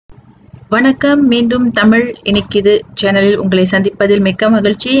வணக்கம். மீண்டும் தமிழ் இனிக்குது சேனலில் உங்களை சந்திப்பதில் மிக்க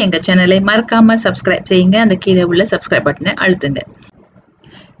மகிழ்ச்சி. எங்க சேனலை மறக்காம சப்ஸ்கிரைப் செய்யுங்க. அந்த கீழே உள்ள சப்ஸ்கிரைப் பட்டனை அழுத்துங்க.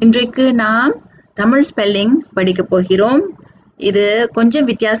 இன்றைக்கு நாம் தமிழ் ஸ்பெல்லிங் படிக்க போகிறோம். இது கொஞ்சம்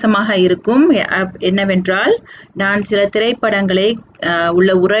வித்தியாசமாக இருக்கும். என்னவென்றால், நான் சில திரைப்படங்களை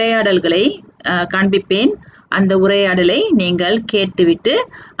உள்ள உரையாடல்களை காண்பிப்பேன். அந்த உரையாடலை நீங்கள் கேட்டுவிட்டு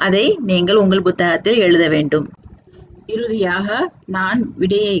அதை நீங்கள் உங்கள் புத்தகத்தில் எழுத வேண்டும். இறுதியாக நான்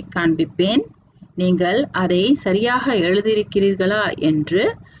விடையை காண்பிப்பேன். நீங்கள் அதை சரியாக எழுதியிருக்கிறீர்களா என்று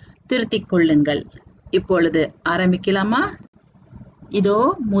திருத்திக் கொள்ளுங்கள். இப்பொழுது ஆரம்பிக்கலாமா? இதோ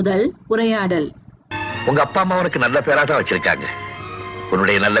முதல் உரையாடல். உங்க அப்பா அம்மா உனக்கு நல்ல பேரா தான் வச்சிருக்காங்க.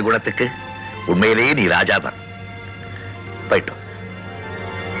 உன்னுடைய நல்ல குணத்துக்கு உண்மையிலேயே நீ ராஜாதான். போயிட்டு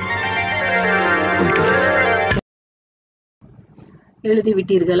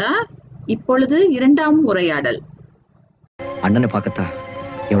எழுதிவிட்டீர்களா? இப்பொழுது இரண்டாம் உரையாடல். அண்ணனை பார்க்கத்தான்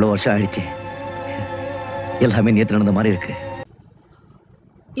எவ்வளவு வருஷம் ஆயிடுச்சு. எல்லாமே நேத்து நடந்த மாதிரி இருக்கு.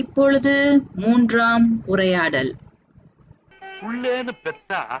 இப்பொழுது மூன்றாம் உரையாடல். புள்ளேன்னு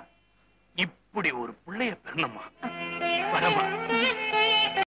பெத்தா இப்படி ஒரு புள்ளைய பெறணுமா?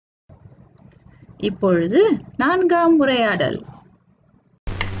 இப்பொழுது நான்காம் உரையாடல்.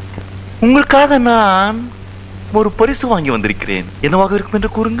 உங்களுக்காக நான் ஒரு பரிசு வாங்கி வந்திருக்கிறேன். என்னவாக இருக்கும்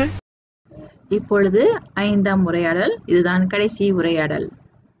என்று கூறுங்கள். இப்பொழுது ஐந்தாம் உரையாடல். இதுதான் கடைசி உரையாடல்.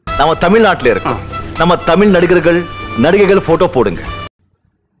 நம்ம தமிழ்நாட்டில் இருக்கோம். நம்ம தமிழ் நடிகைகள் போட்டோ போடுங்க.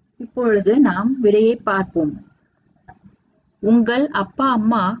 இப்பொழுது நாம் விடையை பார்ப்போம். உங்கள் அப்பா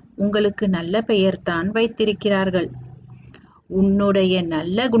அம்மா உங்களுக்கு நல்ல பெயர் தான் வைத்திருக்கிறார்கள். உன்னுடைய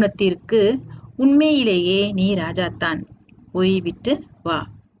நல்ல குணத்திற்கு உண்மையிலேயே நீ ராஜாத்தான். ஓய்விட்டு வா.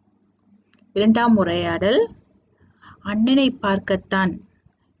 இரண்டாம் உரையாடல். அண்ணனை பார்க்கத்தான்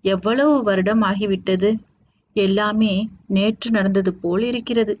எவ்வளவு வருடம் ஆகிவிட்டது. எல்லாமே நேற்று நடந்தது போல்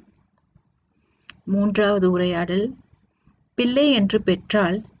இருக்கிறது. மூன்றாவது உரையாடல். பிள்ளை என்று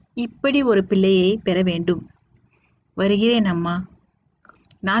பெற்றால் இப்படி ஒரு பிள்ளையை பெற வேண்டும். வருகிறேன் அம்மா.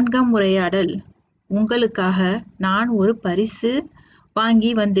 நான்காம் உரையாடல். உங்களுக்காக நான் ஒரு பரிசு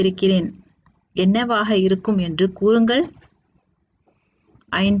வாங்கி வந்திருக்கிறேன். என்னவாக இருக்கும் என்று கூறுங்கள்.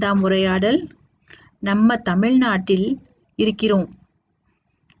 ஐந்தாம் உரையாடல். நம்ம தமிழ்நாட்டில் இருக்கிறோம்.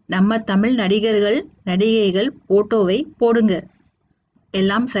 நம்ம தமிழ் நடிகைகள் போட்டோவை போடுங்க.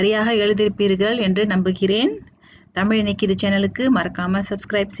 எல்லாம் சரியாக எழுதியிருப்பீர்கள் என்று நம்புகிறேன். தமிழ் இனிக்குது சேனலுக்கு மறக்காம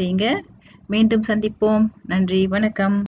சப்ஸ்கிரைப் செய்யுங்க. மீண்டும் சந்திப்போம். நன்றி, வணக்கம்.